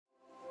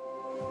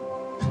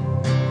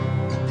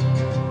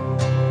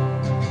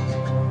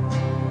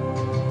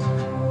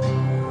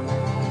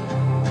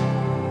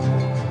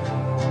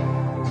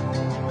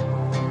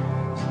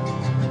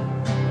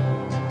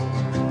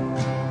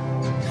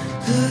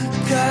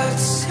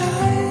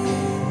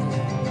outside,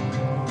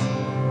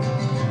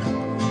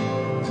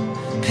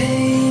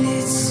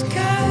 painted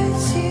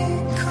skies,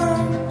 here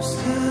comes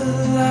the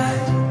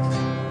light.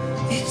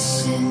 It's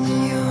in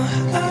your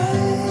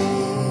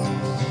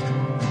eyes,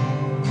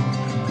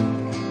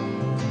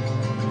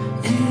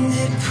 and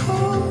it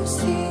pulls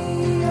the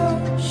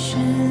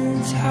ocean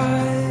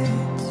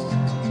tides.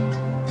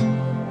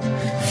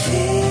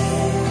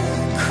 Feel the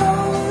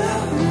cold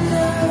of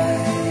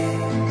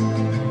night,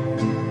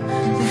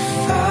 the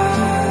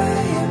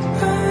fire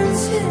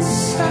burns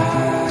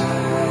inside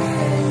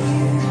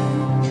you,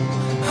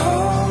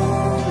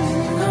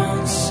 holding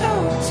on so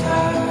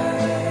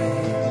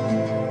tight.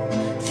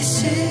 This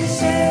is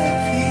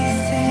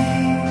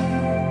everything,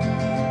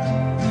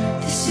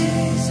 this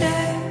is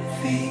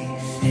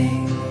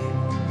everything.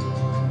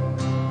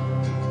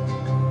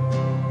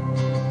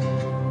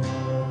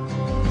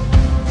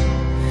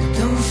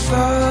 Don't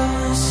fall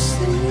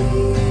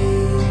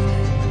asleep,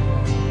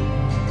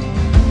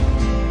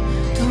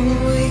 don't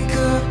wake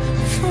up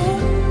from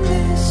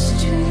this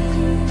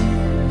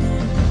dream.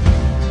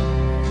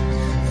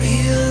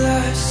 Real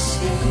life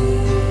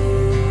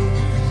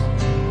scenes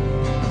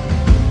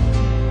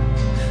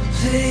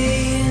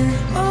playing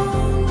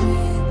on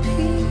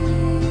repeat.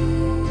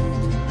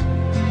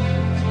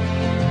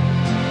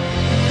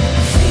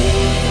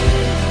 Feel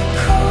the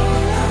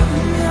cold of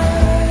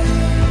night,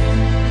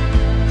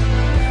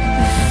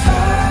 the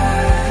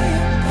fire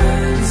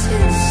burns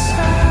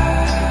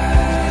inside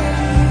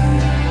you,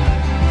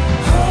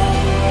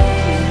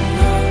 holding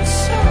on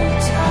so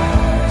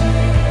tight.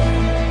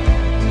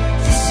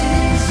 This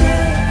is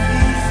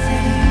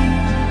everything,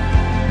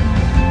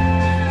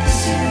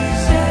 this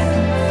is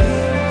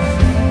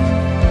everything,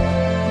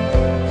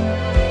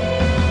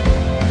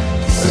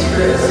 this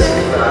is everything.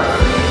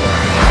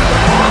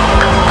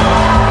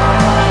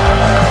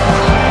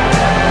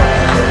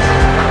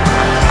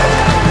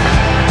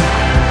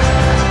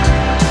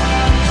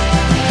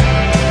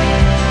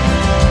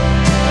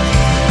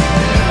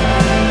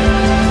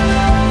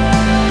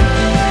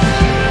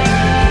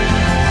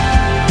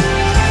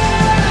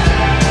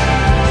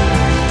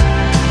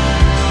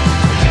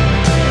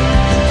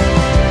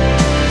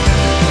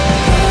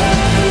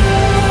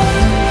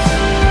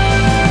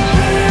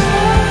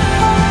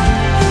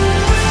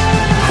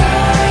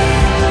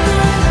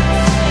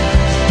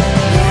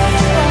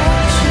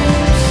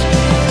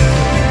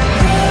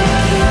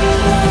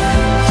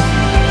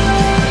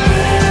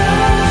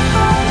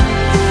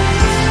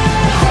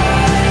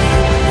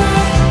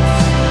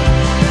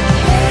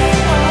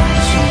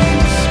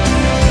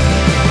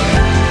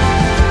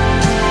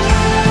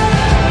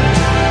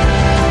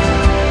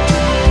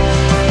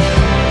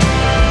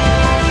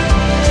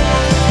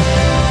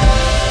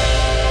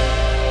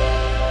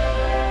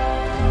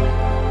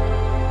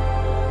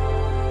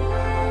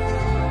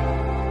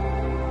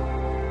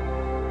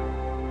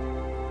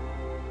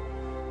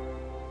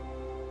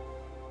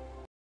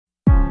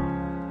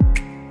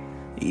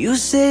 You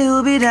say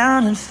you'll be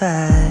down in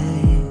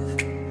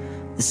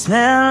 5. The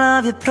smell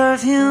of your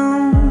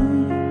perfume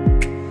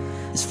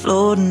is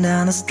floating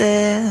down the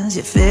stairs.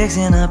 You're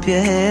fixing up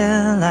your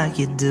hair like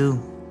you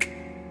do.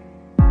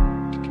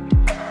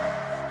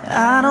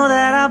 I know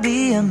that I'll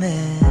be a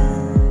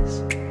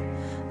mess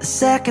the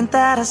second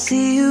that I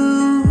see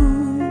you.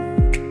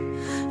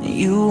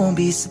 You won't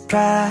be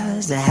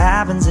surprised, it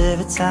happens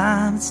every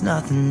time, it's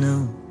nothing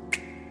new.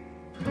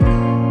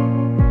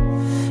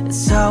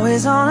 It's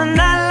always on a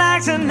night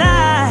like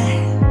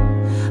tonight.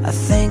 I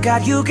thank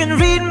God you can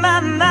read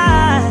my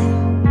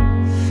mind,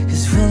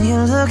 'cause when you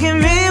look at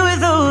me with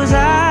those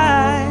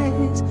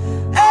eyes,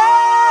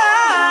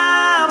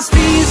 I'm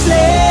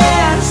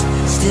speechless,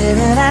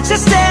 staring at you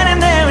standing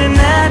there in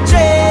that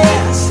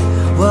dress.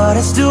 What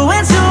it's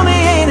doing to me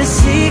ain't a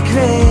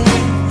secret,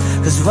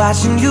 'cause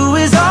watching you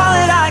is all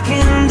that I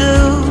can do.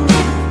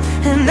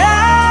 And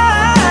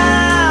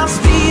I'm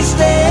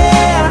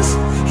speechless,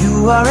 you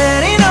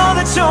already know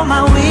that you're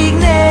my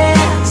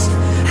weakness.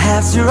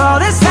 After all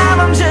this time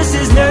I'm just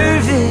as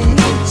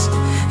nervous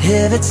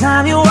every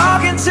time you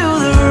walk into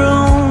the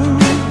room.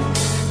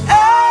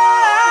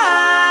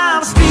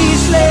 I'm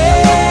speechless.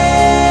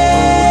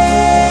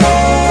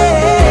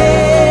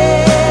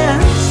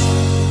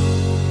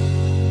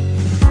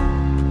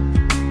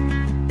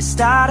 It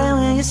started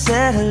when you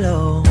said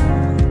hello,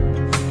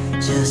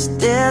 just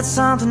did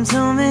something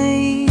to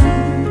me.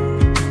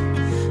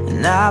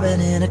 And I've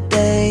been in a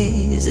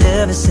daze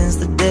ever since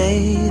the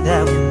day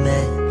that we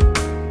met.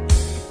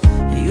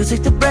 You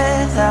take the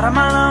breath out of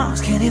my lungs,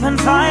 can't even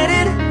fight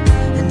it,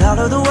 and all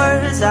of the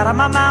words out of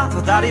my mouth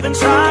without even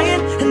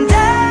trying. And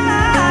I'm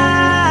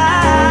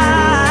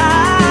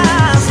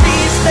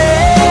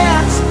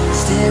speechless,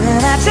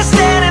 staring at you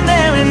standing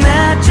there in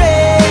that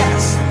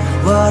dress.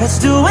 What it's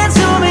doing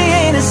to me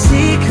ain't a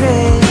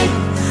secret,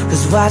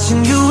 'cause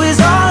watching you is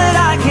all that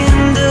I can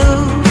do.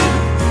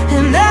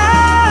 And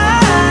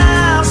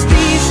I'm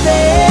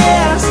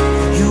speechless,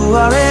 you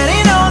already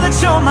know that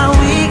you're my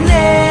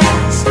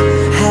weakness.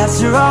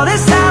 After all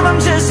this time I'm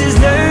just as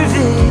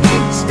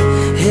nervous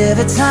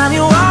every time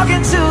you walk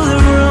into the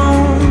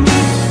room.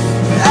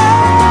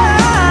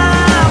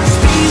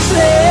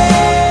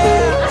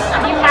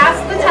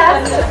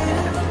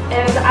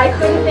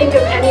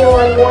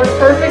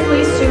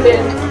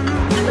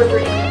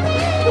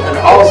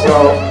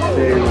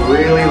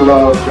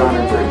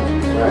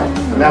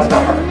 that's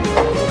not hard.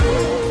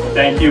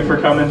 Thank you for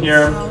coming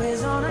here,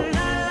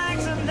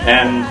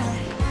 and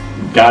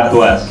God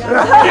bless.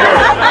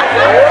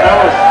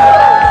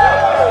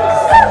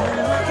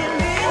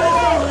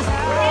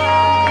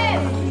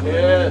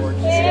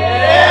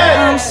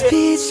 I'm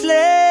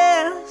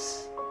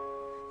speechless.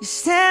 You're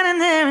standing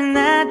there in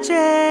that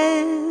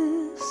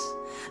dress.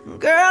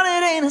 Girl,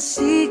 it ain't a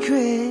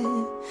secret,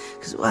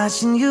 'cause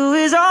watching you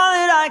is all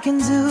that I can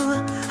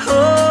do.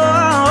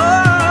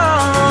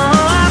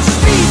 I'm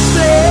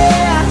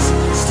speechless,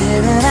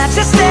 staring at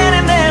you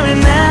standing there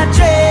in that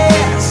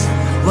dress.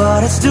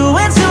 What it's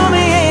doing to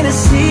me ain't a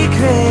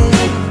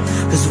secret,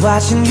 'cause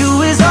watching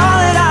you is all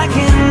that I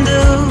can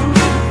do.